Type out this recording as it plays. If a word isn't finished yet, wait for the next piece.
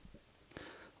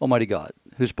Almighty God,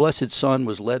 whose blessed Son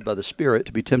was led by the Spirit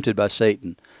to be tempted by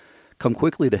Satan, come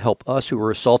quickly to help us who are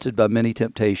assaulted by many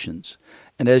temptations.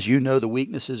 And as you know the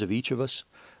weaknesses of each of us,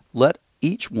 let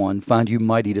each one find you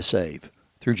mighty to save.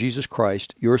 Through Jesus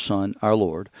Christ, your Son, our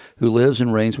Lord, who lives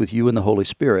and reigns with you in the Holy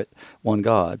Spirit, one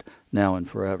God, now and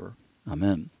forever.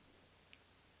 Amen.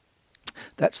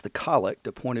 That's the collect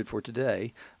appointed for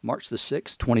today, March the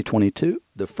 6th, 2022,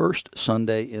 the first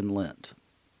Sunday in Lent.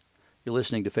 You're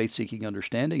listening to Faith Seeking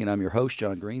Understanding, and I'm your host,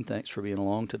 John Green. Thanks for being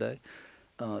along today.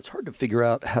 It's hard to figure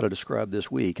out how to describe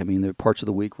this week. I mean, the parts of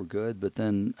the week were good, but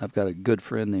then I've got a good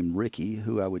friend named Ricky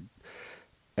who I would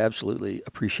absolutely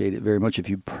appreciate it very much if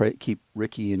you keep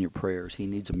Ricky in your prayers. He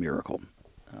needs a miracle.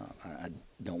 I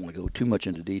don't want to go too much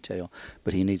into detail,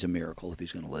 but he needs a miracle if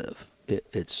he's going to live.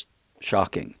 It's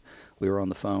shocking. We were on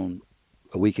the phone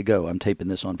a week ago. I'm taping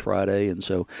this on Friday, and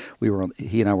so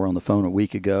he and I were on the phone a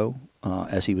week ago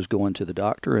as he was going to the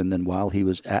doctor, and then while he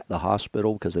was at the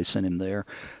hospital because they sent him there,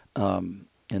 and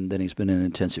then he's been in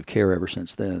intensive care ever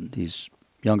since then. He's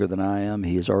younger than I am.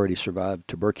 He has already survived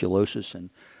tuberculosis and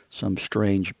some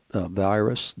strange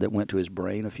virus that went to his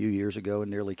brain a few years ago and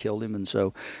nearly killed him, and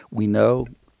so we know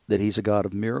that he's a God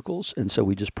of miracles, and so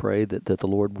we just pray that the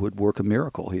Lord would work a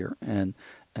miracle here and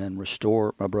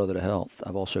restore my brother to health.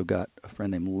 I've also got a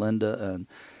friend named Linda, and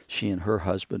she and her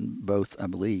husband both, I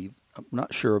believe, I'm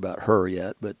not sure about her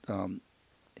yet, but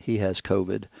he has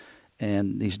COVID,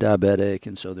 and he's diabetic,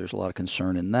 and so there's a lot of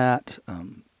concern in that.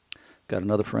 Got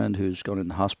another friend who's going in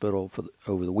the hospital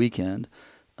over the weekend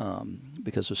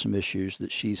because of some issues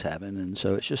that she's having, and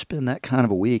so it's just been that kind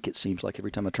of a week. It seems like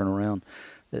every time I turn around,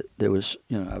 that there was,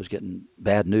 I was getting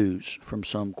bad news from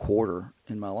some quarter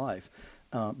in my life.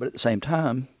 But at the same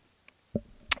time,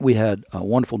 we had a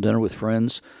wonderful dinner with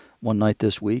friends one night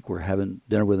this week. We're having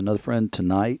dinner with another friend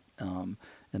tonight, and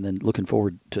then looking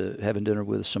forward to having dinner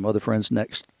with some other friends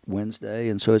next Wednesday.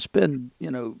 And so it's been,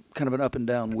 kind of an up and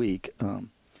down week,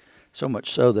 so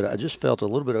much so that I just felt a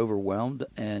little bit overwhelmed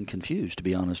and confused, to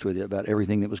be honest with you, about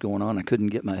everything that was going on. I couldn't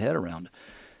get my head around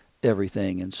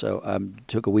everything. And so I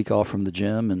took a week off from the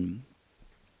gym and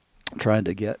tried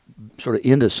to get sort of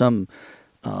into some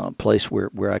place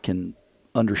where I can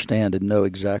understand and know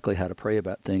exactly how to pray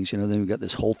about things. Then we've got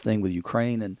this whole thing with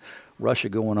Ukraine and Russia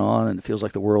going on, and it feels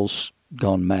like the world's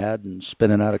gone mad and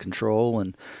spinning out of control.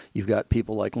 And you've got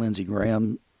people like Lindsey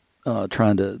Graham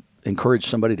trying to encourage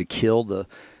somebody to kill the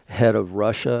head of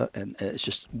Russia, and it's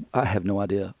just, I have no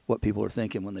idea what people are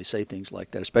thinking when they say things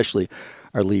like that, especially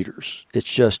our leaders. It's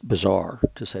just bizarre,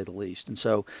 to say the least. And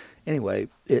so, anyway,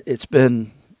 it's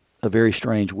been a very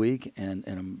strange week, and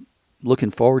I'm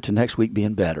looking forward to next week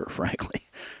being better, frankly.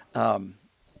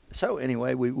 So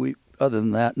anyway, we other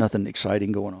than that, nothing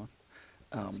exciting going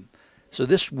on. So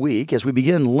this week, as we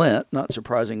begin Lent, not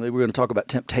surprisingly, we're going to talk about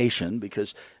temptation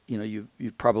because you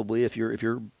probably, if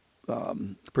you're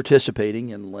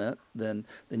participating in Lent, then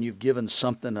you've given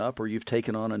something up, or you've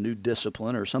taken on a new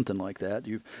discipline or something like that.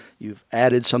 You've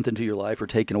added something to your life or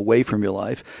taken away from your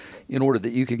life in order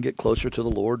that you can get closer to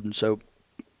the Lord. And so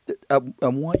I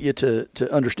want you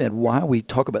to understand why we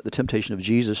talk about the temptation of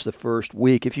Jesus the first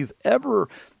week. If you've ever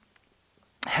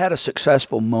had a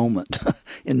successful moment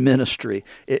in ministry,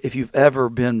 if you've ever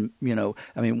been,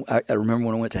 I remember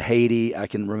when I went to Haiti. I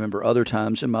can remember other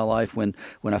times in my life when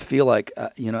I feel like,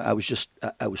 I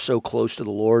was so close to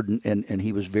the Lord and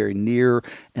He was very near,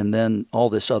 and then all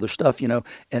this other stuff,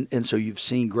 and so you've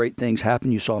seen great things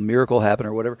happen. You saw a miracle happen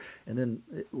or whatever, and then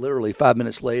literally 5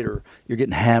 minutes later, you're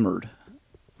getting hammered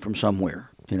from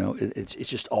somewhere. It's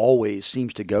just always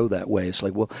seems to go that way. It's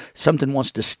like, well, something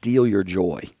wants to steal your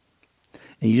joy,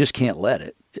 and you just can't let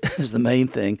it, is the main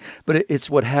thing. But it's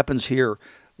what happens here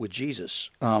with Jesus.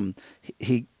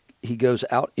 He goes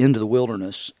out into the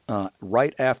wilderness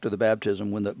right after the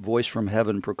baptism, when the voice from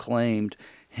heaven proclaimed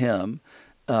him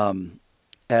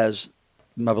as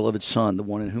my beloved Son, the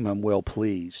one in whom I'm well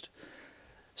pleased.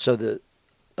 So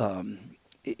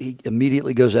he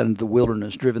immediately goes out into the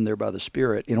wilderness, driven there by the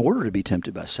Spirit, in order to be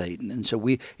tempted by Satan. And so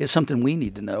it's something we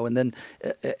need to know, and then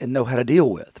and know how to deal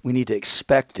with. We need to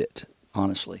expect it,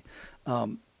 honestly.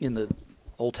 In the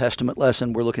Old Testament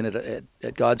lesson, we're looking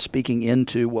at God speaking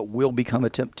into what will become a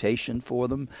temptation for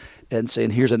them, and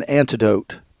saying, "Here's an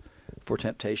antidote for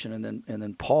temptation." And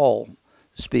then Paul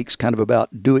speaks kind of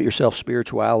about do-it-yourself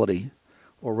spirituality,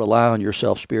 or rely on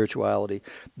yourself spirituality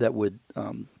that would.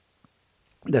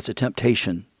 That's a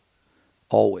temptation,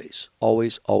 always,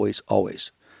 always, always,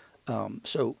 always.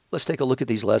 So let's take a look at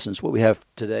these lessons. What we have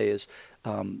today is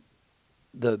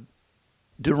the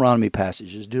Deuteronomy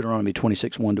passages, Deuteronomy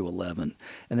 26, 1-11.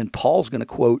 And then Paul's going to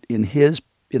quote in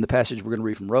the passage we're going to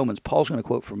read from Romans, Paul's going to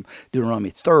quote from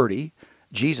Deuteronomy 30,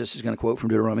 Jesus is going to quote from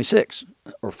Deuteronomy 6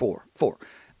 or 4.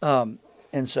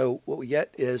 And so what we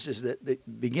get is that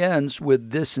it begins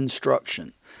with this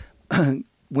instruction.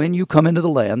 When you come into the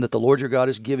land that the Lord your God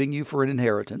is giving you for an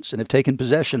inheritance and have taken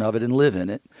possession of it and live in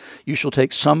it, you shall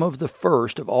take some of the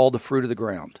first of all the fruit of the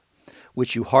ground,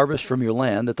 which you harvest from your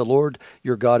land that the Lord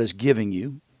your God is giving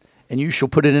you, and you shall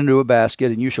put it into a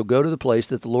basket, and you shall go to the place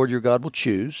that the Lord your God will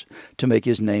choose to make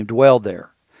his name dwell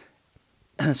there.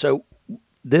 So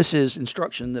this is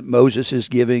instruction that Moses is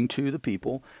giving to the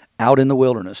people out in the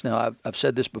wilderness. Now, I've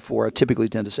said this before. I typically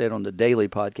tend to say it on the daily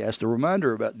podcast. The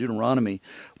reminder about Deuteronomy,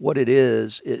 what it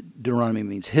is, Deuteronomy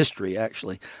means history,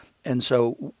 actually. And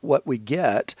so what we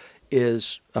get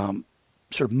is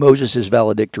sort of Moses'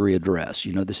 valedictory address.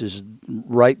 This is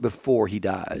right before he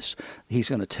dies. He's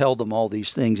going to tell them all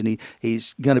these things, and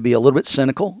he's going to be a little bit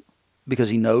cynical because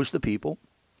he knows the people.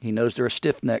 He knows they're a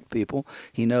stiff-necked people.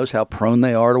 He knows how prone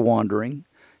they are to wandering.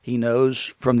 He knows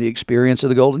from the experience of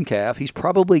the golden calf. He's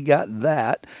probably got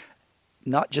that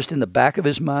not just in the back of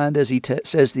his mind as he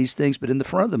says these things, but in the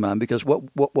front of the mind, because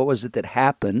what was it that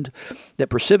happened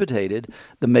that precipitated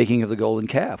the making of the golden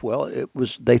calf? Well, it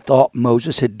was they thought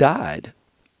Moses had died.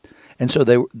 And so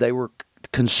they were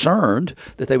concerned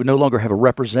that they would no longer have a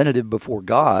representative before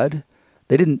God.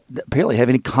 They didn't apparently have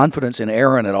any confidence in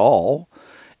Aaron at all,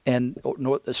 and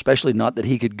especially not that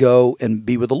he could go and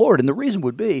be with the Lord. And the reason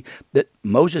would be that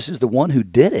Moses is the one who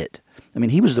did it. I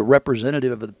mean, he was the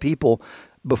representative of the people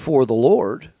before the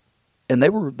Lord, and they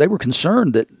were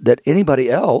concerned that anybody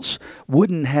else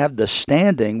wouldn't have the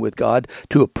standing with God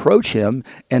to approach him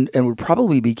and would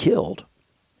probably be killed.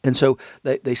 And so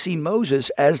they see Moses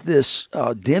as this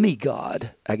demigod.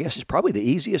 I guess is probably the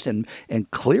easiest and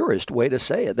clearest way to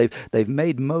say it. They've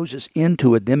made Moses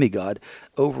into a demigod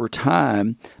over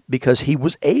time because he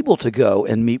was able to go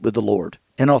and meet with the Lord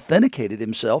and authenticated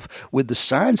himself with the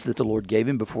signs that the Lord gave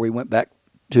him before he went back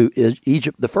to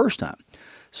Egypt the first time.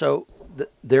 So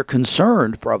they're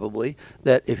concerned probably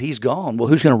that if he's gone, well,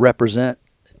 who's going to represent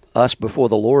us before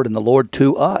the Lord and the Lord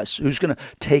to us? Who's going to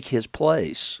take his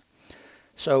place?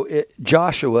 So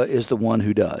Joshua is the one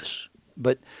who does,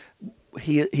 but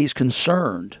he's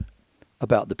concerned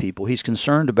about the people. He's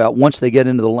concerned about once they get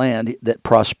into the land that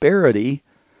prosperity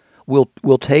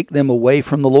will take them away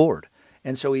from the Lord.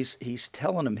 And so he's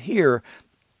telling them here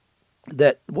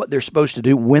that what they're supposed to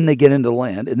do when they get into the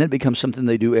land, and then it becomes something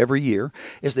they do every year,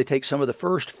 is they take some of the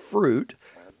first fruit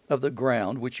of the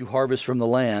ground, which you harvest from the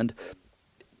land,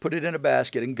 put it in a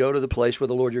basket, and go to the place where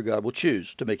the Lord your God will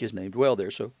choose to make his name dwell there.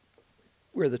 So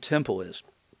where the temple is,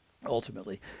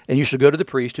 ultimately. And you should go to the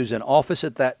priest who's in office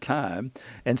at that time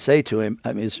and say to him,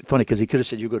 I mean, it's funny because he could have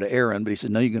said you go to Aaron, but he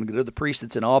said, no, you're going to go to the priest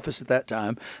that's in office at that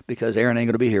time because Aaron ain't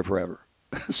going to be here forever.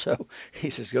 So he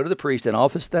says, go to the priest in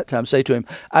office at that time, say to him,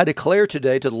 I declare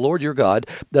today to the Lord your God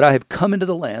that I have come into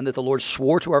the land that the Lord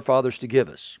swore to our fathers to give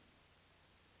us.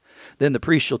 Then the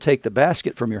priest shall take the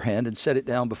basket from your hand and set it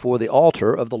down before the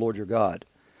altar of the Lord your God.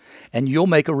 And you'll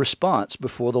make a response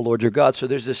before the Lord your God. So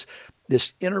there's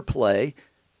this interplay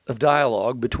of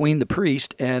dialogue between the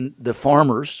priest and the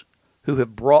farmers who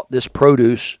have brought this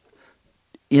produce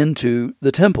into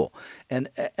the temple. And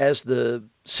as the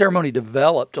ceremony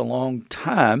developed a long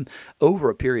time, over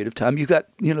a period of time, you got,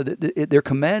 they're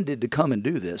commanded to come and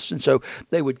do this. And so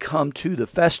they would come to the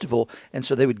festival, and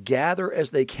so they would gather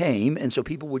as they came, and so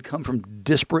people would come from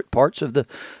disparate parts of the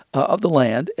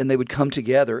land, and they would come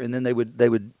together, and then they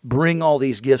would bring all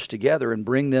these gifts together and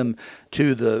bring them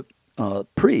to the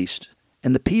priest,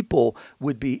 and the people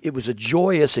it was a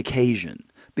joyous occasion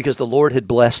because the Lord had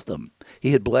blessed them.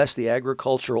 He had blessed the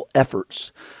agricultural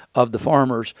efforts of the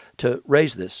farmers to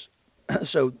raise this.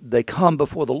 So they come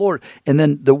before the Lord. And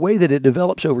then the way that it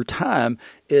develops over time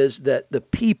is that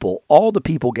all the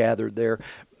people gathered there,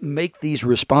 make these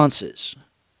responses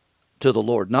to the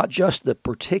Lord, not just the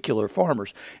particular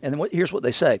farmers. And then here's what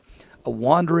they say. A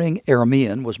wandering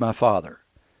Aramean was my father.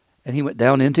 And he went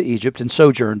down into Egypt and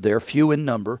sojourned there, few in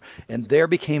number, and there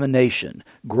became a nation,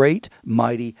 great,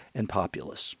 mighty, and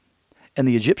populous. And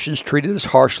the Egyptians treated us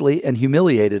harshly and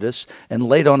humiliated us and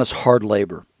laid on us hard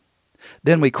labor.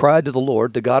 Then we cried to the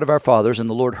Lord, the God of our fathers, and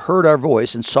the Lord heard our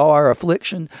voice and saw our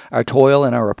affliction, our toil,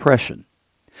 and our oppression.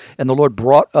 And the Lord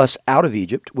brought us out of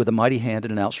Egypt with a mighty hand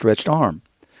and an outstretched arm,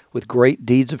 with great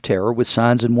deeds of terror, with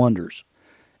signs and wonders.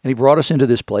 And he brought us into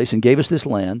this place and gave us this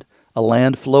land, a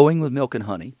land flowing with milk and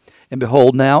honey. And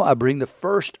behold, now I bring the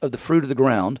first of the fruit of the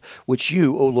ground, which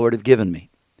you, O Lord, have given me.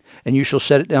 And you shall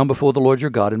set it down before the Lord your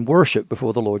God and worship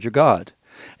before the Lord your God.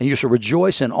 And you shall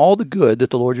rejoice in all the good that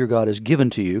the Lord your God has given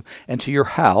to you and to your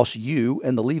house, you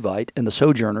and the Levite and the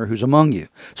sojourner who's among you.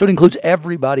 So it includes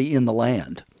everybody in the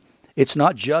land. It's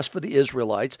not just for the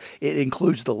Israelites. It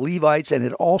includes the Levites, and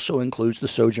it also includes the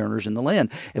sojourners in the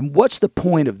land. And what's the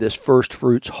point of this first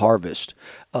fruits harvest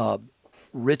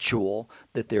ritual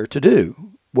that they're to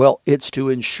do? Well, it's to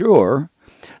ensure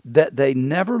that they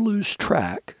never lose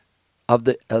track of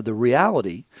the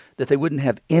reality that they wouldn't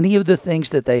have any of the things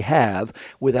that they have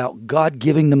without God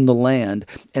giving them the land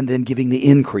and then giving the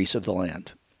increase of the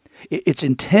land. It's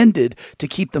intended to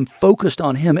keep them focused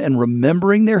on Him and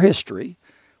remembering their history,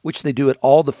 which they do at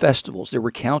all the festivals. They're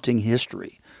recounting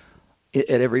history at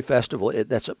every festival.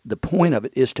 The point of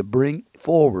it is to bring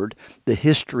forward the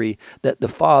history that the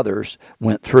fathers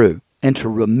went through and to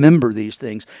remember these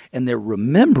things. And they're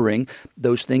remembering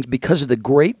those things because of the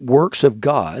great works of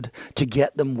God to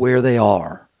get them where they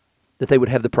are, that they would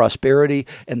have the prosperity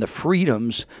and the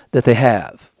freedoms that they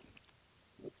have.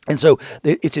 And so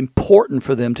it's important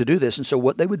for them to do this. And so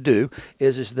what they would do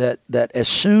is that as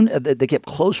soon as they kept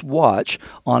close watch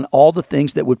on all the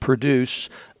things that would produce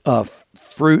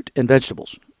fruit and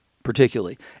vegetables,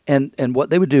 particularly. And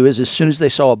what they would do is as soon as they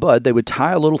saw a bud, they would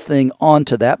tie a little thing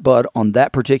onto that bud on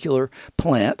that particular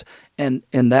plant. And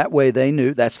that way they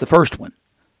knew that's the first one.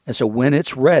 And so when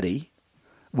it's ready,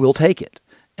 we'll take it.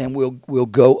 And we'll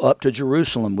go up to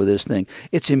Jerusalem with this thing.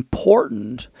 It's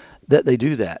important that they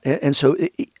do that. And so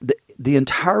the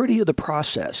entirety of the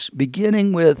process,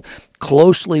 beginning with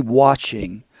closely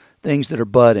watching things that are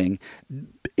budding,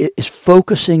 is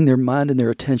focusing their mind and their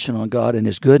attention on God and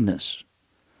His goodness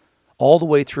all the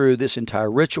way through this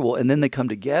entire ritual. And then they come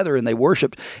together and they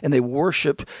worship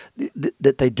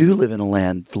that they do live in a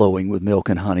land flowing with milk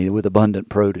and honey, with abundant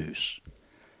produce.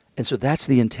 And so that's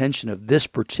the intention of this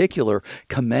particular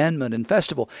commandment and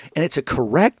festival. And it's a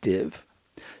corrective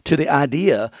to the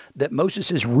idea that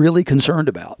Moses is really concerned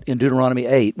about in Deuteronomy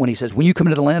 8 when he says, when you come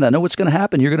into the land, I know what's going to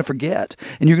happen. You're going to forget.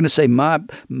 And you're going to say, my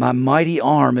mighty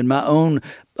arm and my own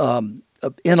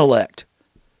intellect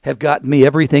have gotten me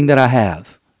everything that I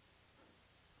have.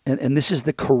 And this is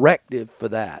the corrective for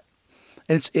that.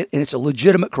 And it's a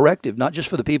legitimate corrective, not just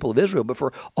for the people of Israel, but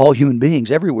for all human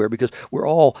beings everywhere, because we're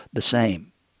all the same.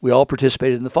 We all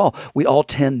participated in the fall. We all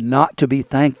tend not to be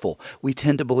thankful. We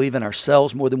tend to believe in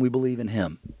ourselves more than we believe in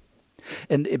Him.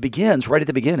 And it begins right at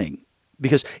the beginning,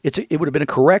 because it would have been a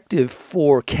corrective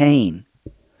for Cain,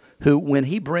 who, when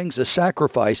he brings a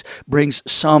sacrifice, brings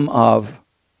some of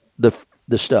the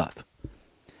stuff,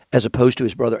 as opposed to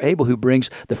his brother Abel, who brings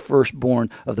the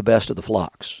firstborn of the best of the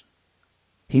flocks.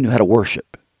 He knew how to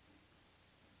worship.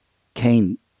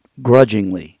 Cain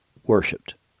grudgingly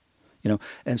worshipped.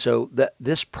 And so that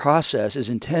this process is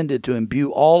intended to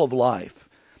imbue all of life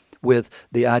with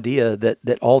the idea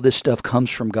that all this stuff comes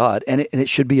from God, and it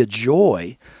should be a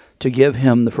joy to give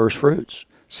Him the first fruits.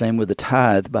 Same with the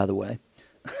tithe, by the way.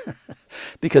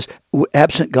 Because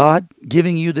absent God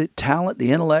giving you the talent,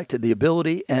 the intellect, the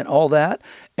ability, and all that,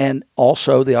 and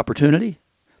also the opportunity,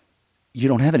 you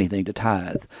don't have anything to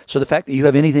tithe. So the fact that you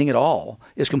have anything at all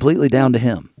is completely down to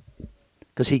Him,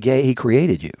 because He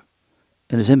created you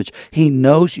in His image. He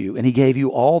knows you, and He gave you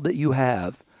all that you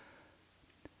have.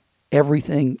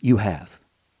 Everything you have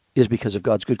is because of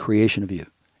God's good creation of you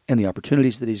and the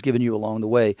opportunities that He's given you along the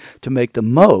way to make the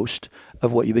most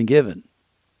of what you've been given.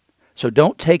 So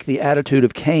don't take the attitude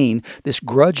of Cain, this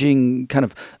grudging kind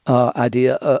of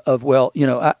idea of, well,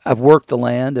 I've worked the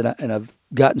land and I've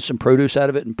gotten some produce out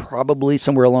of it, and probably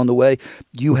somewhere along the way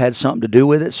you had something to do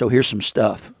with it, so here's some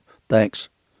stuff. Thanks.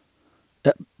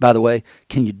 By the way,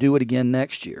 can you do it again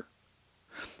next year?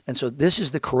 And so this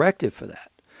is the corrective for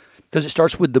that, because it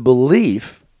starts with the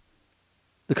belief,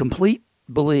 the complete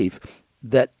belief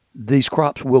that these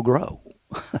crops will grow.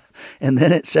 And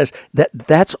then it says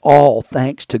that's all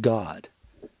thanks to God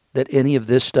that any of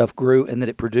this stuff grew and that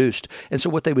it produced. And so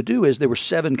what they would do is there were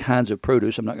 7 kinds of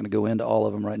produce. I'm not going to go into all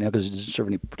of them right now because it doesn't serve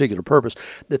any particular purpose,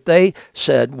 that they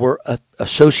said were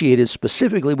associated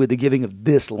specifically with the giving of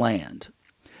this land.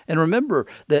 And remember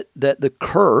that the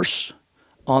curse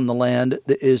on the land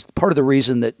is part of the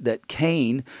reason that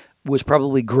Cain was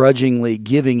probably grudgingly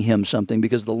giving him something,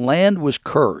 because the land was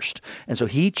cursed. And so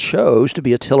he chose to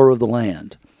be a tiller of the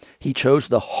land. He chose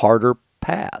the harder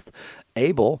path.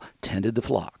 Abel tended the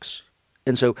flocks.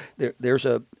 And so there's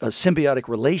a symbiotic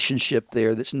relationship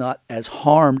there that's not as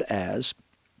harmed as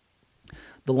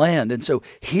the land. And so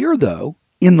here, though,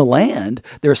 in the land,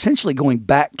 they're essentially going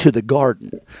back to the garden.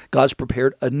 God's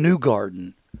prepared a new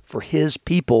garden for His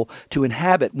people to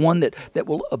inhabit, one that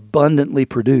will abundantly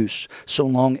produce so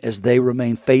long as they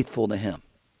remain faithful to Him.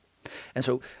 And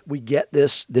so we get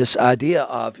this idea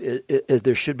of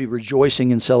there should be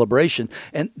rejoicing and celebration.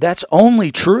 And that's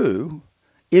only true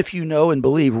if you know and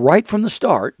believe right from the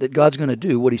start that God's going to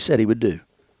do what He said He would do.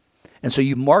 And so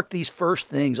you mark these first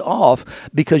things off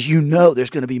because you know there's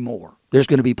going to be more. There's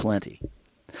going to be plenty.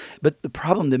 But the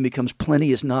problem then becomes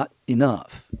plenty is not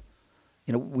enough.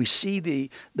 You know, we see the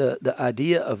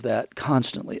idea of that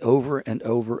constantly over and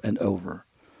over and over.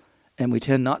 And we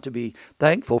tend not to be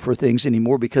thankful for things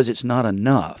anymore because it's not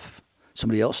enough.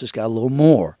 Somebody else has got a little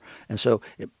more. And so,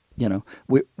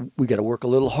 we got to work a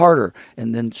little harder.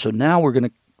 And then, so now we're going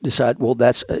to decide, well,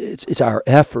 it's our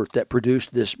effort that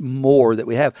produced this more that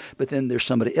we have. But then there's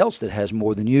somebody else that has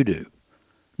more than you do,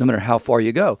 no matter how far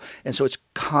you go. And so it's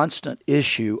a constant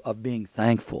issue of being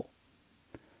thankful.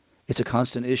 It's a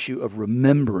constant issue of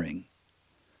remembering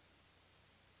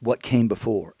what came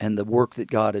before and the work that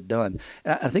God had done.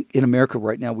 And I think in America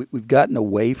right now, we've gotten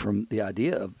away from the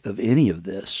idea of any of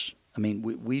this. I mean,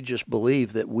 we just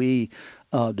believe that we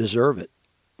deserve it.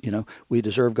 You know, we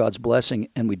deserve God's blessing,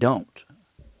 and we don't.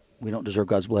 We don't deserve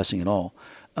God's blessing at all.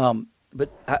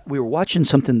 But we were watching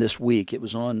something this week. It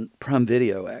was on Prime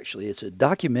Video, actually. It's a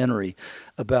documentary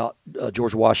about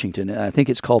George Washington, and I think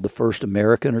it's called The First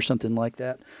American or something like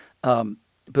that.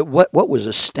 But what was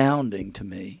astounding to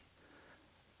me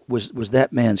was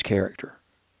that man's character.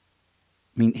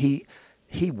 I mean,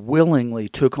 he willingly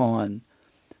took on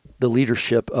the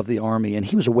leadership of the army, and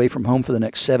he was away from home for the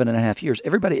next 7.5 years.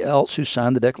 Everybody else who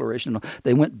signed the Declaration,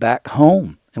 they went back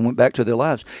home and went back to their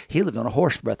lives. He lived on a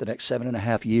horse for about the next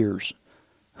 7.5 years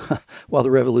while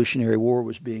the Revolutionary War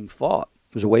was being fought.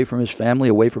 He was away from his family,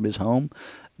 away from his home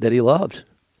that he loved.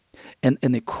 And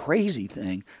the crazy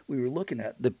thing, we were looking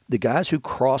at the guys who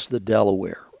crossed the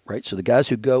Delaware, right? So the guys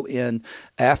who go in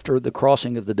after the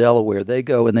crossing of the Delaware, they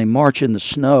go and they march in the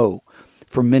snow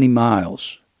for many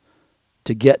miles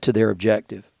to get to their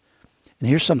objective. And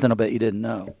here's something I bet you didn't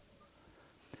know.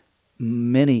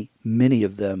 Many, many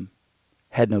of them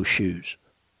had no shoes.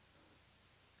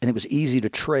 And it was easy to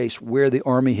trace where the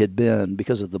army had been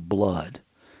because of the blood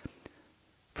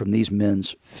from these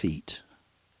men's feet.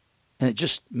 And it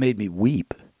just made me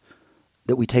weep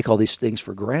that we take all these things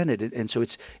for granted. And so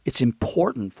it's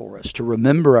important for us to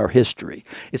remember our history.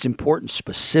 It's important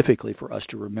specifically for us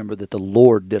to remember that the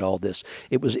Lord did all this.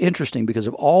 It was interesting because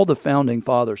of all the founding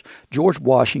fathers, George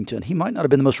Washington, he might not have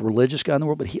been the most religious guy in the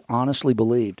world, but he honestly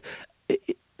believed,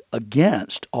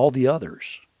 against all the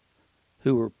others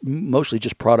who were mostly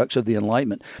just products of the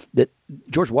Enlightenment, that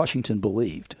George Washington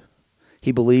believed.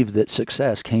 He believed that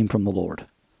success came from the Lord,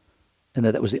 and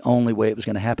that was the only way it was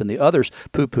going to happen. The others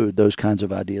poo-pooed those kinds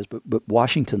of ideas, but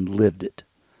Washington lived it,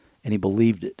 and he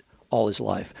believed it all his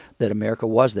life, that America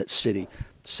was that city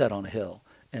set on a hill.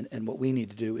 And what we need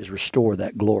to do is restore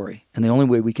that glory. And the only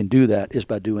way we can do that is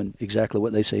by doing exactly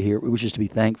what they say here, which is to be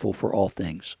thankful for all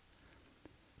things,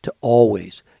 to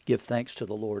always give thanks to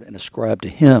the Lord and ascribe to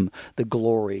Him the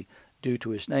glory due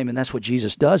to His name. And that's what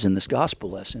Jesus does in this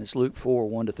gospel lesson. It's Luke 4,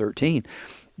 1-13.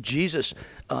 Jesus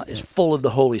is full of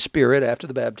the Holy Spirit after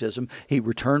the baptism. He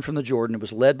returned from the Jordan and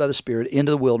was led by the Spirit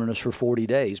into the wilderness for 40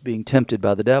 days, being tempted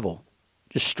by the devil.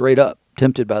 Just straight up,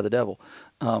 tempted by the devil.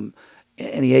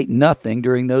 And he ate nothing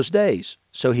during those days.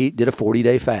 So he did a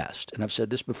 40-day fast. And I've said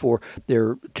this before, there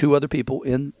are two other people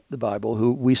in the Bible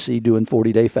who we see doing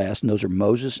 40-day fast, and those are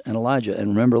Moses and Elijah. And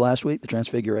remember last week, the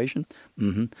Transfiguration?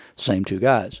 Same two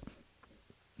guys.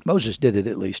 Moses did it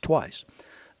at least twice.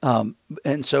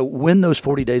 And so when those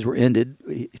 40 days were ended,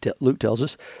 Luke tells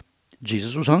us,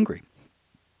 Jesus was hungry.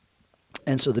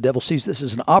 And so the devil sees this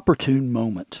as an opportune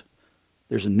moment.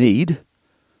 There's a need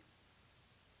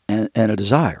and a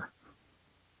desire.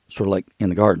 Sort of like in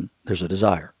the garden, there's a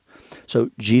desire. So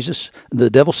the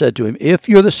devil said to him, if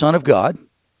you're the Son of God,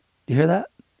 do you hear that?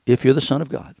 If you're the Son of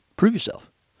God, prove yourself.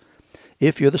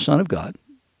 If you're the Son of God,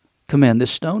 command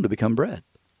this stone to become bread.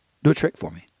 Do a trick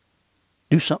for me.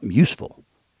 Do something useful,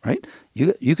 right?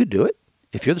 You could do it.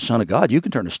 If you're the Son of God, you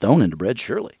can turn a stone into bread,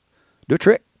 surely. Do a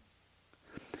trick.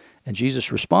 And Jesus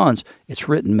responds, it's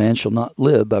written, man shall not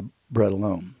live by bread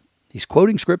alone. He's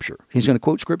quoting Scripture. He's going to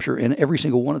quote Scripture in every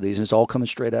single one of these, and it's all coming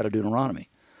straight out of Deuteronomy.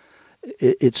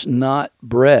 It's not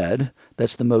bread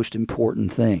that's the most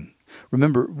important thing.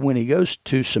 Remember, when he goes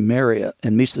to Samaria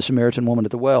and meets the Samaritan woman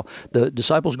at the well, the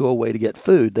disciples go away to get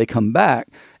food. They come back,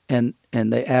 and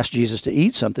they ask Jesus to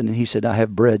eat something, and he said, I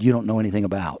have bread you don't know anything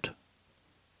about.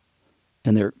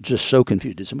 And they're just so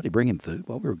confused. Did somebody bring him food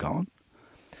while we were gone?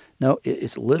 No,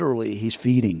 it's literally he's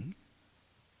feeding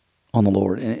on the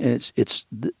Lord. And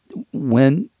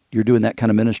when you're doing that kind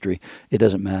of ministry, it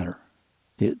doesn't matter.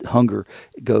 Hunger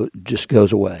just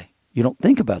goes away. You don't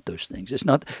think about those things. It's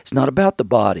not about the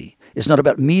body. It's not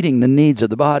about meeting the needs of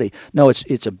the body. No,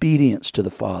 it's obedience to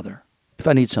the Father. If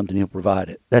I need something, He'll provide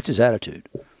it. That's His attitude.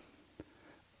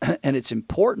 And it's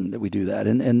important that we do that.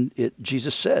 And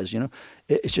Jesus says,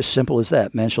 It's just simple as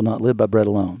that. Man shall not live by bread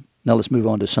alone. Now let's move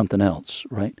on to something else,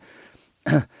 right?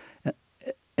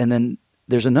 And then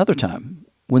there's another time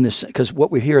when this, because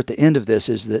what we hear at the end of this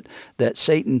is that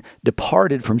Satan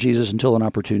departed from Jesus until an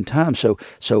opportune time. So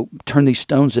turn these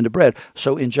stones into bread.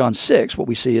 So in John 6, what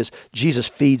we see is Jesus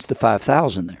feeds the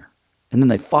 5,000 there. And then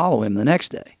they follow him the next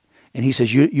day. And he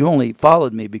says, you only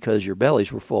followed me because your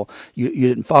bellies were full. You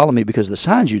didn't follow me because of the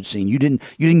signs you'd seen. You didn't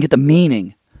get the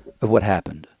meaning of what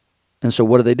happened. And so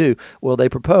what do? Well, they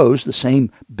propose the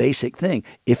same basic thing.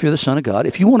 If you're the Son of God,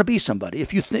 if you want to be somebody,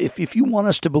 if you want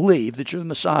us to believe that you're the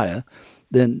Messiah,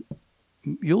 then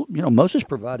Moses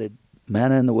provided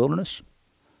manna in the wilderness.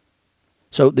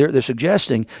 So they're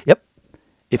suggesting, yep,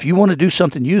 if you want to do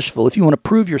something useful, if you want to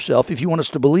prove yourself, if you want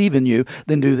us to believe in you,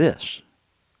 then do this.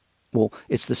 Well,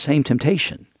 it's the same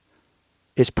temptation.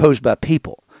 It's posed by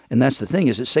people. And that's the thing,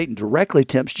 is that Satan directly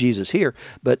tempts Jesus here,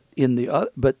 but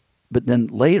then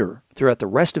later, throughout the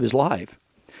rest of his life,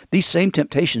 these same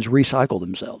temptations recycle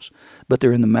themselves, but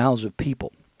they're in the mouths of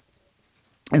people.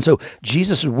 And so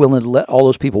Jesus is willing to let all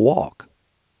those people walk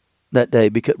that day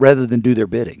rather than do their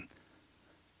bidding.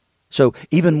 So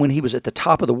even when he was at the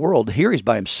top of the world, here he's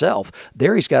by himself.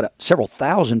 There he's got several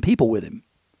thousand people with him.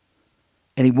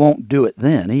 And he won't do it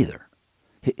then either.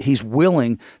 He's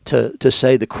willing to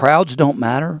say the crowds don't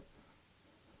matter,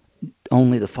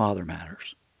 only the Father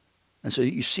matters. And so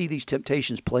you see these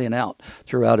temptations playing out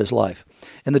throughout his life.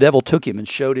 And the devil took him and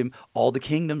showed him all the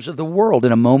kingdoms of the world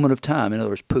in a moment of time. In other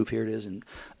words, poof, here it is.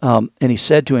 And he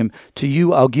said to him, to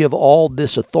you I'll give all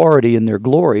this authority and their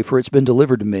glory, for it's been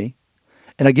delivered to me.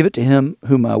 And I give it to him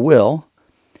whom I will.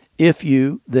 If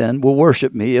you then will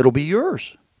worship me, it'll be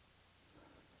yours.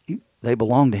 They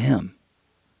belong to him.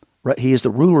 Right? He is the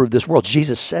ruler of this world.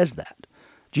 Jesus says that.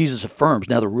 Jesus affirms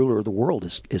now the ruler of the world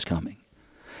is coming.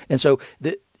 And so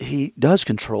he does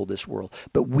control this world,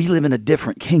 but we live in a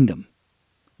different kingdom.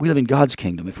 We live in God's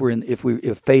kingdom. If we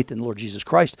have faith in the Lord Jesus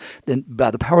Christ, then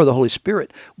by the power of the Holy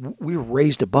Spirit, we're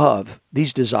raised above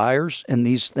these desires and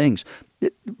these things.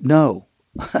 The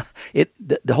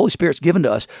Holy Spirit's given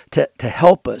to us to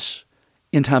help us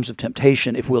in times of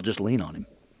temptation if we'll just lean on him,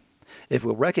 if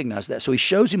we'll recognize that. So he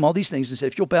shows him all these things and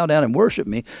said, if you'll bow down and worship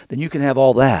me, then you can have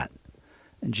all that.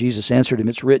 And Jesus answered him,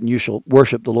 it's written, you shall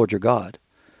worship the Lord your God,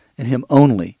 and him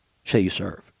only shall you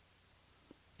serve.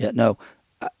 Yet no,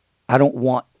 I don't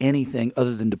want anything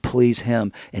other than to please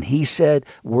him. And he said,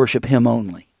 worship him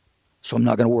only. So I'm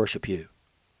not going to worship you.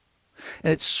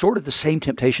 And it's sort of the same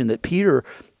temptation that Peter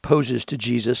poses to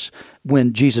Jesus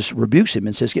when Jesus rebukes him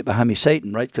and says, get behind me,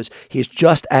 Satan, right? Because he has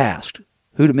just asked,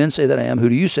 who do men say that I am? Who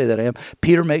do you say that I am?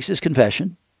 Peter makes his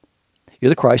confession. You're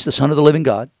the Christ, the Son of the living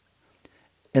God.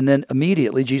 And then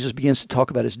immediately Jesus begins to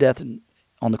talk about his death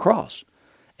on the cross.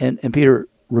 And Peter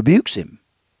rebukes him.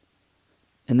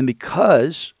 And then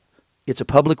because it's a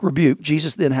public rebuke,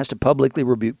 Jesus then has to publicly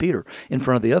rebuke Peter in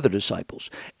front of the other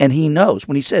disciples. And he knows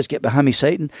when he says, get behind me,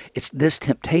 Satan, it's this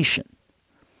temptation.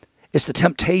 It's the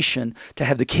temptation to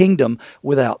have the kingdom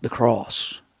without the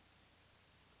cross.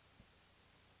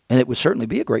 And it would certainly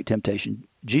be a great temptation.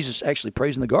 Jesus actually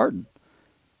prays in the garden,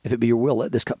 if it be your will,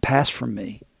 let this cup pass from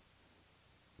me.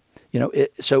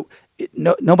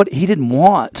 Nobody. He didn't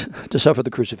want to suffer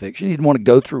the crucifixion. He didn't want to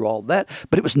go through all that,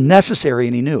 but it was necessary,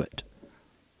 and he knew it.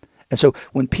 And so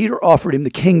when Peter offered him the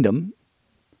kingdom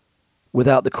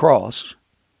without the cross,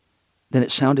 then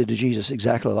it sounded to Jesus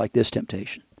exactly like this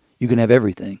temptation. You can have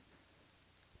everything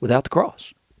without the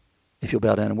cross if you'll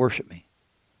bow down and worship me.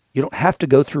 You don't have to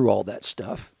go through all that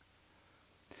stuff.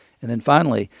 And then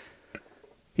finally,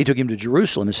 he took him to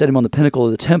Jerusalem and set him on the pinnacle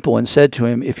of the temple and said to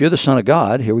him, if you're the Son of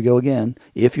God, here we go again,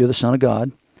 if you're the Son of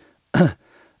God,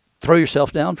 throw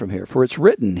yourself down from here, for it's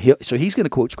written. So he's going to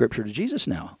quote Scripture to Jesus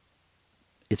now.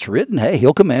 It's written, hey,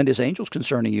 he'll command his angels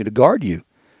concerning you to guard you,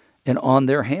 and on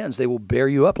their hands they will bear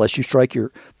you up, lest you strike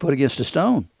your foot against a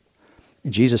stone.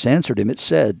 And Jesus answered him, it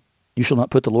said, you shall not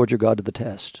put the Lord your God to the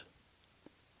test.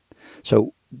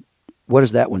 So what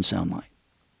does that one sound like?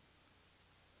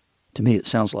 To me, it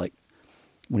sounds like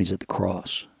when he's at the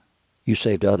cross. You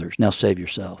saved others. Now save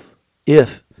yourself.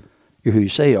 If you're who you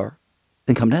say you are,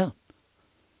 then come down.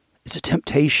 It's a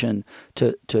temptation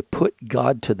to put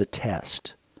God to the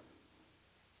test,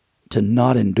 to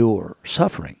not endure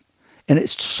suffering. And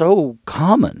it's so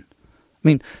common. I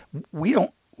mean, we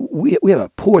have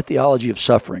a poor theology of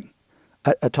suffering.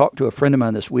 I talked to a friend of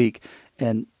mine this week,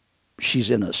 and she's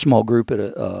in a small group at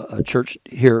a church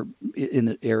here in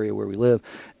the area where we live.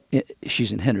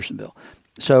 She's in Hendersonville.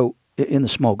 So in the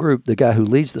small group, the guy who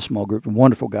leads the small group, a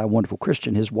wonderful guy, wonderful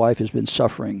Christian, his wife has been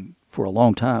suffering for a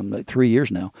long time, like 3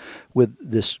 years now, with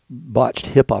this botched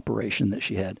hip operation that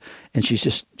she had. And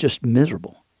she's just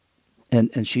miserable.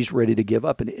 And she's ready to give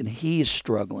up. And he's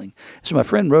struggling. So my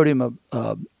friend wrote him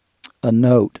a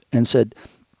note and said,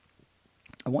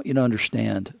 I want you to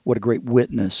understand what a great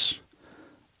witness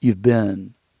you've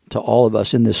been to all of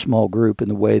us in this small group in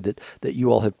the way that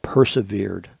you all have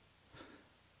persevered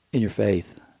in your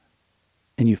faith.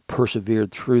 And you've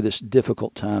persevered through this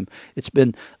difficult time. It's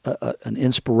been an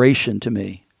inspiration to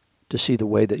me to see the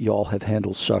way that you all have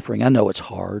handled suffering. I know it's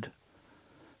hard,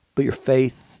 but your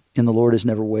faith in the Lord has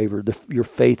never wavered. Your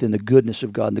faith in the goodness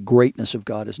of God and the greatness of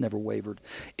God has never wavered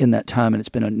in that time, and it's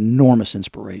been an enormous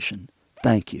inspiration.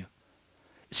 Thank you.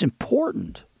 It's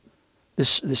important,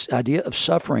 this idea of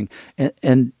suffering,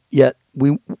 and yet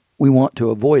we want to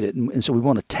avoid it, and so we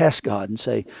want to test God and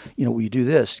say, will you do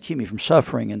this, keep me from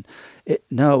suffering? And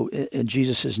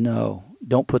Jesus says, no,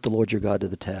 don't put the Lord your God to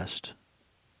the test.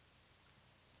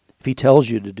 If He tells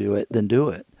you to do it, then do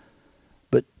it,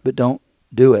 but don't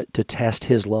do it to test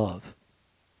His love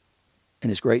and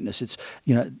His greatness. It's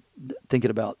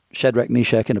thinking about Shadrach,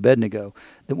 Meshach, and Abednego,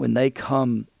 that when they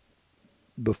come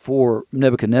before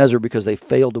Nebuchadnezzar because they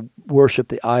failed to worship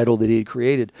the idol that he had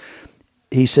created,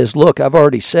 he says, look, I've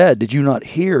already said, did you not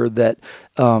hear that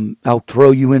I'll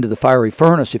throw you into the fiery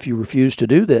furnace if you refuse to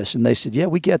do this? And they said, yeah,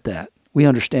 we get that. We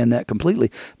understand that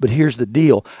completely. But here's the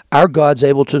deal. Our God's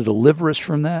able to deliver us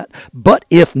from that. But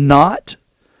if not,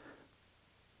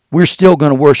 we're still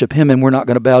going to worship Him, and we're not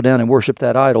going to bow down and worship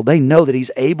that idol. They know that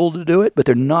He's able to do it, but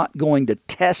they're not going to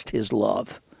test His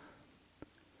love.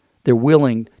 They're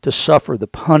willing to suffer the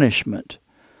punishment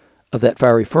of that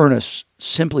fiery furnace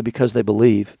simply because they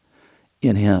believe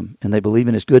in Him, and they believe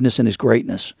in His goodness and His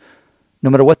greatness, no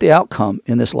matter what the outcome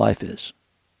in this life is.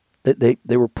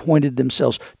 They were pointed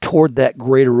themselves toward that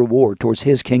greater reward, towards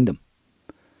His kingdom.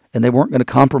 And they weren't going to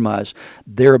compromise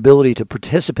their ability to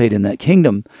participate in that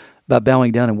kingdom by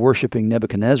bowing down and worshiping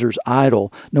Nebuchadnezzar's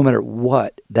idol, no matter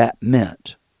what that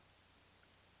meant.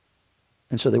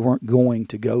 And so they weren't going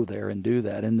to go there and do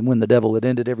that. And when the devil had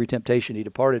ended every temptation, he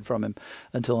departed from him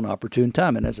until an opportune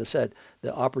time. And as I said,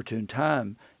 the opportune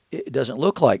time, it doesn't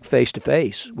look like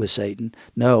face-to-face with Satan.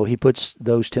 No, he puts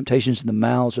those temptations in the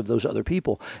mouths of those other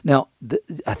people. Now,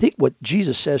 I think what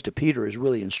Jesus says to Peter is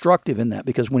really instructive in that,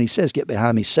 because when he says, get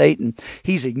behind me, Satan,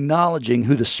 he's acknowledging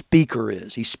who the speaker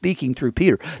is. He's speaking through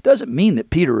Peter. Doesn't mean that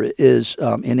Peter is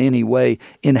in any way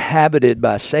inhabited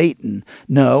by Satan.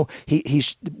 No,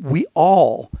 we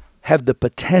all have the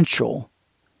potential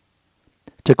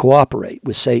to cooperate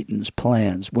with Satan's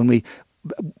plans. When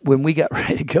we got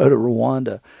ready to go to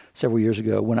Rwanda several years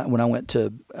ago, when I went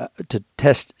to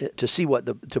test to see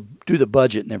to do the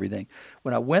budget and everything,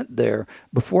 when I went there,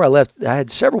 before I left, I had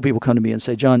several people come to me and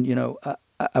say, John,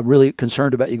 I'm really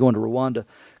concerned about you going to Rwanda,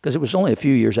 because it was only a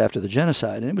few years after the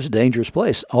genocide, and it was a dangerous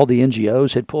place. All the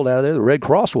NGOs had pulled out of there. The Red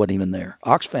Cross wasn't even there.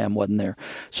 Oxfam wasn't there.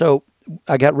 So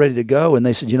I got ready to go, and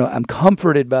they said, I'm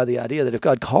comforted by the idea that if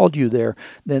God called you there,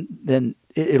 then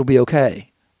it'll be okay.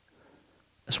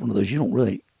 That's one of those, you don't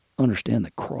really understand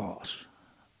the cross.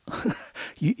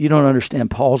 You don't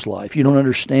understand Paul's life. You don't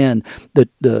understand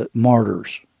the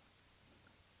martyrs.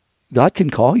 God can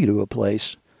call you to a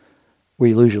place where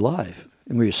you lose your life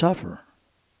and where you suffer.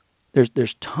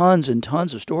 There's tons and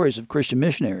tons of stories of Christian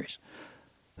missionaries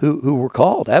who were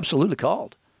called, absolutely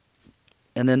called,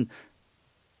 and then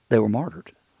they were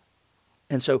martyred.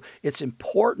 And so it's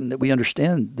important that we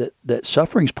understand that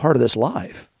suffering's part of this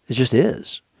life. It just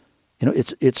is.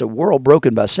 It's a world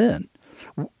broken by sin.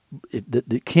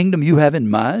 The kingdom you have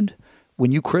in mind,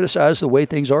 when you criticize the way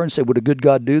things are and say, would a good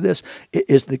God do this,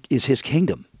 is His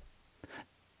kingdom.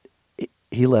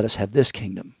 He let us have this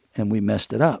kingdom, and we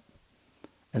messed it up.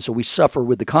 And so we suffer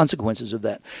with the consequences of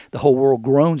that. The whole world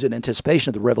groans in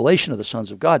anticipation of the revelation of the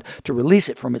sons of God to release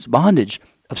it from its bondage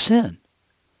of sin.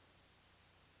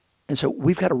 And so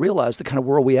we've got to realize the kind of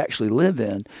world we actually live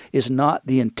in is not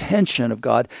the intention of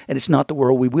God, and it's not the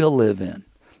world we will live in.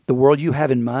 The world you have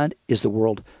in mind is the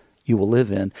world you will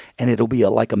live in, and it'll be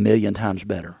like a million times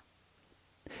better.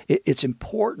 It's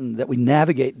important that we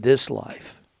navigate this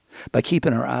life by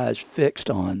keeping our eyes fixed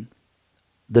on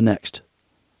the next,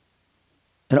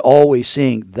 and always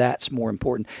seeing that's more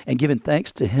important, and giving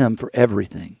thanks to Him for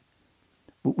everything.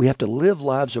 We have to live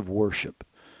lives of worship.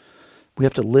 We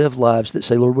have to live lives that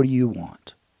say, Lord, what do you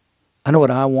want? I know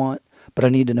what I want, but I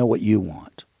need to know what you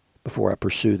want before I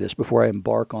pursue this, before I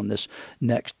embark on this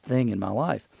next thing in my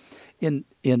life.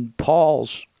 In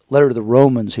Paul's letter to the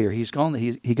Romans here, he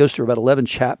goes through about 11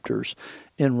 chapters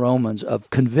in Romans of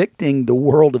convicting the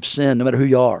world of sin, no matter who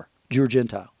you are, Jew or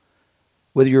Gentile,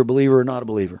 whether you're a believer or not a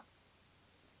believer.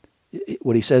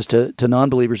 What he says to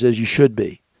non-believers is you should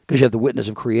be, because you have the witness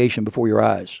of creation before your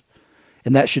eyes.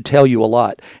 And that should tell you a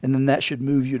lot. And then that should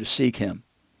move you to seek him.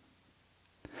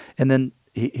 And then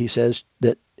he says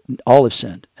that all have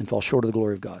sinned and fall short of the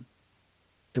glory of God.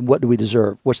 And what do we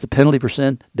deserve? What's the penalty for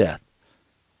sin? Death.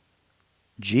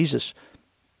 Jesus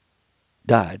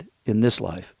died in this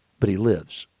life, but he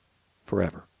lives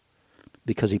forever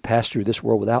because he passed through this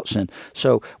world without sin.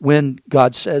 So when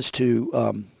God says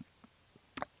to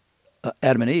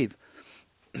Adam and Eve,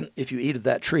 if you eat of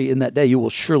that tree in that day, you will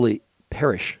surely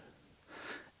perish.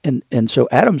 And so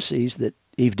Adam sees that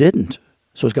Eve didn't.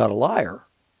 So is God a liar?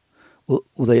 Well,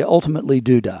 they ultimately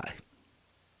do die.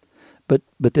 But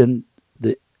then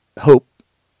the hope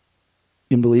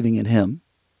in believing in him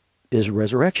is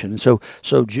resurrection. And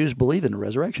so Jews believe in the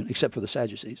resurrection, except for the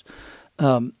Sadducees.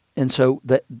 And so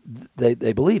that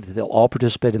they believe that they'll all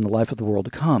participate in the life of the world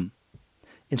to come,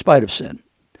 in spite of sin.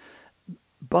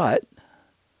 But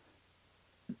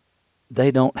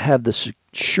they don't have the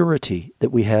surety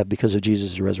that we have because of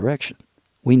Jesus' resurrection.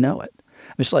 We know it.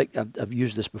 I mean, it's like, I've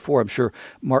used this before. I'm sure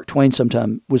Mark Twain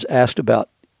sometime was asked about,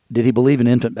 did he believe in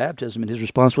infant baptism? And his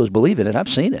response was, believe in it. I've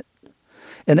seen it.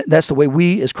 And that's the way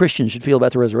we as Christians should feel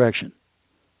about the resurrection.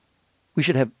 We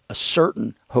should have a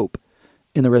certain hope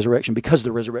in the resurrection because of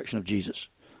the resurrection of Jesus.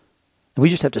 And we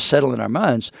just have to settle in our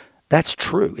minds, that's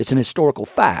true. It's an historical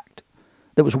fact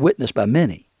that was witnessed by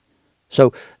many.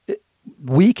 So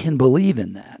we can believe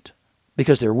in that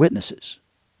because they're witnesses.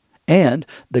 And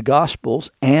the Gospels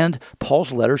and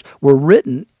Paul's letters were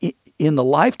written in the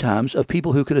lifetimes of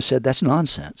people who could have said, that's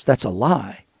nonsense, that's a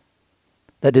lie.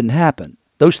 That didn't happen.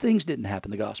 Those things didn't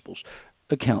happen, the Gospels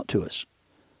account to us.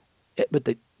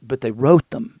 But they wrote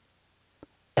them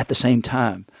at the same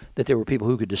time that there were people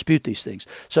who could dispute these things.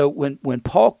 So when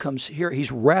Paul comes here,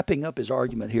 he's wrapping up his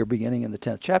argument here beginning in the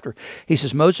 10th chapter. He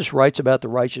says, Moses writes about the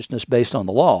righteousness based on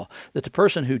the law, that the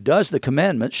person who does the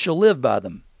commandments shall live by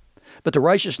them. But the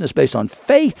righteousness based on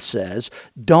faith says,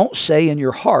 don't say in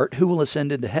your heart, who will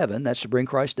ascend into heaven, that's to bring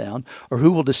Christ down, or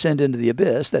who will descend into the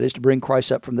abyss, that is to bring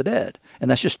Christ up from the dead. And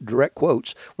that's just direct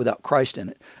quotes without Christ in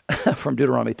it from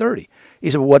Deuteronomy 30. He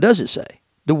said, well, what does it say?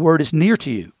 The word is near to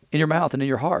you, in your mouth and in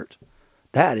your heart.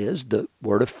 That is the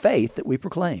word of faith that we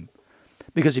proclaim.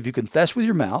 Because if you confess with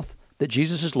your mouth that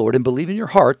Jesus is Lord and believe in your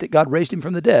heart that God raised him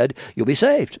from the dead, you'll be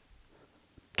saved.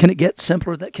 Can it get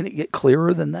simpler than that? Can it get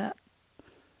clearer than that?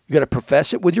 You got to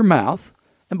profess it with your mouth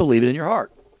and believe it in your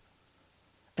heart.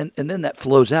 And then that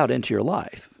flows out into your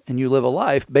life. And you live a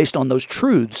life based on those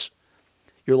truths.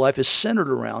 Your life is centered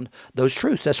around those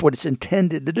truths. That's what it's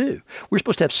intended to do. We're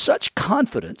supposed to have such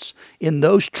confidence in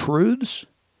those truths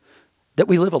that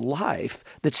we live a life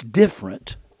that's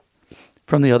different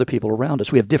from the other people around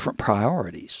us. We have different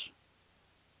priorities.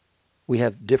 We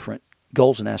have different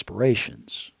goals and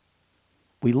aspirations.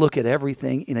 We look at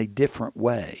everything in a different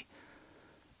way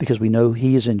because we know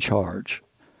he is in charge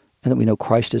and that we know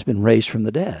Christ has been raised from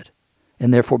the dead.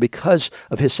 And therefore, because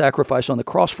of his sacrifice on the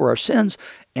cross for our sins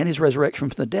and his resurrection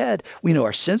from the dead, we know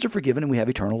our sins are forgiven and we have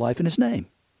eternal life in his name.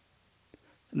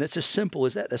 And that's as simple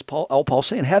as that. That's all Paul's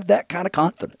saying. Have that kind of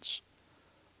confidence.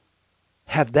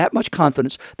 Have that much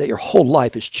confidence that your whole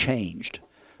life is changed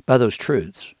by those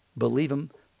truths. Believe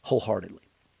them wholeheartedly.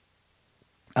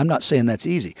 I'm not saying that's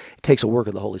easy. It takes a work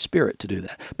of the Holy Spirit to do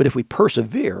that. But if we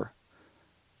persevere,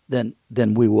 then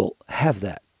we will have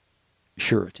that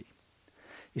surety.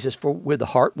 He says, for with the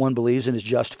heart one believes and is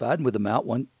justified, and with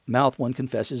the mouth one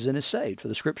confesses and is saved. For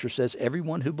the Scripture says,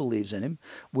 everyone who believes in him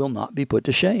will not be put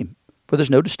to shame. For there's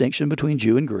no distinction between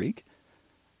Jew and Greek.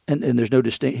 And there's no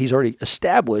distinction. He's already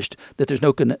established that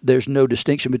there's no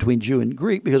distinction between Jew and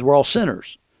Greek because we're all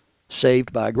sinners,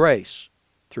 saved by grace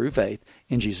through faith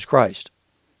in Jesus Christ.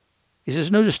 He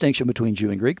says, no distinction between Jew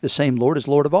and Greek. The same Lord is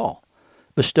Lord of all,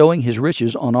 bestowing his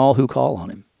riches on all who call on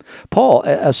him. Paul,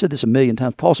 I've said this a million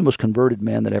times, Paul's the most converted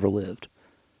man that ever lived.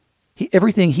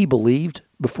 Everything he believed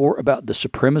before about the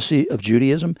supremacy of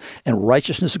Judaism and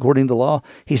righteousness according to the law,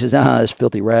 he says, it's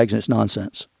filthy rags and it's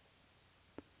nonsense.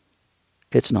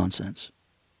 It's nonsense.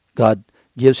 God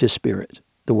gives his Spirit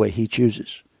the way he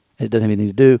chooses. And it doesn't have anything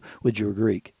to do with Jew or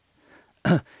Greek.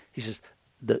 He says,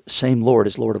 the same Lord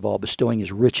is Lord of all, bestowing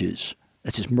his riches,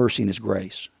 that's his mercy and his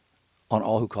grace, on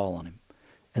all who call on him.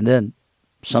 And then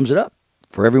sums it up.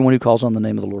 For everyone who calls on the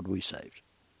name of the Lord will be saved.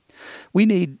 We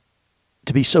need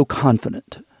to be so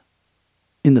confident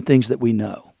in the things that we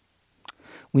know.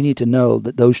 We need to know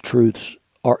that those truths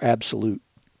are absolute,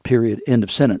 period, end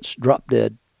of sentence, drop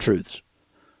dead truths.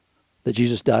 That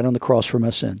Jesus died on the cross for my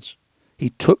sins. He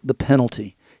took the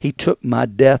penalty. He took my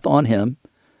death on him,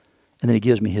 and then he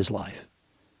gives me his life.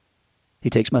 He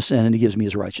takes my sin and he gives me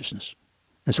his righteousness.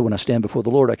 And so when I stand before the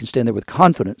Lord, I can stand there with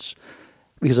confidence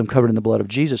because I'm covered in the blood of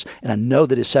Jesus, and I know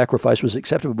that his sacrifice was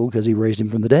acceptable because he raised him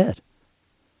from the dead.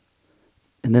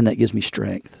 And then that gives me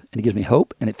strength, and it gives me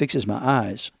hope, and it fixes my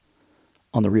eyes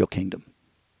on the real kingdom,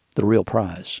 the real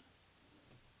prize.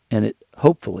 And it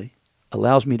hopefully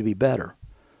allows me to be better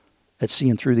at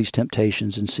seeing through these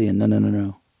temptations and seeing,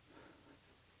 no.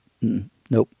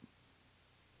 Nope.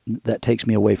 That takes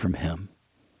me away from him.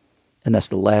 And that's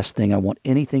the last thing I want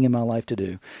anything in my life to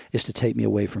do, is to take me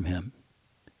away from him.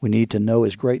 We need to know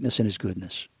his greatness and his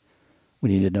goodness. We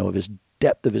need to know of his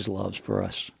depth of his love for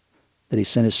us, that he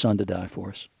sent his son to die for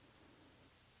us.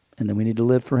 And then we need to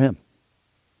live for him.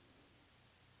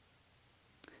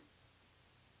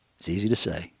 It's easy to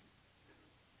say.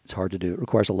 It's hard to do. It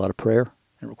requires a lot of prayer,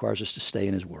 and it requires us to stay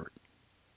in his word.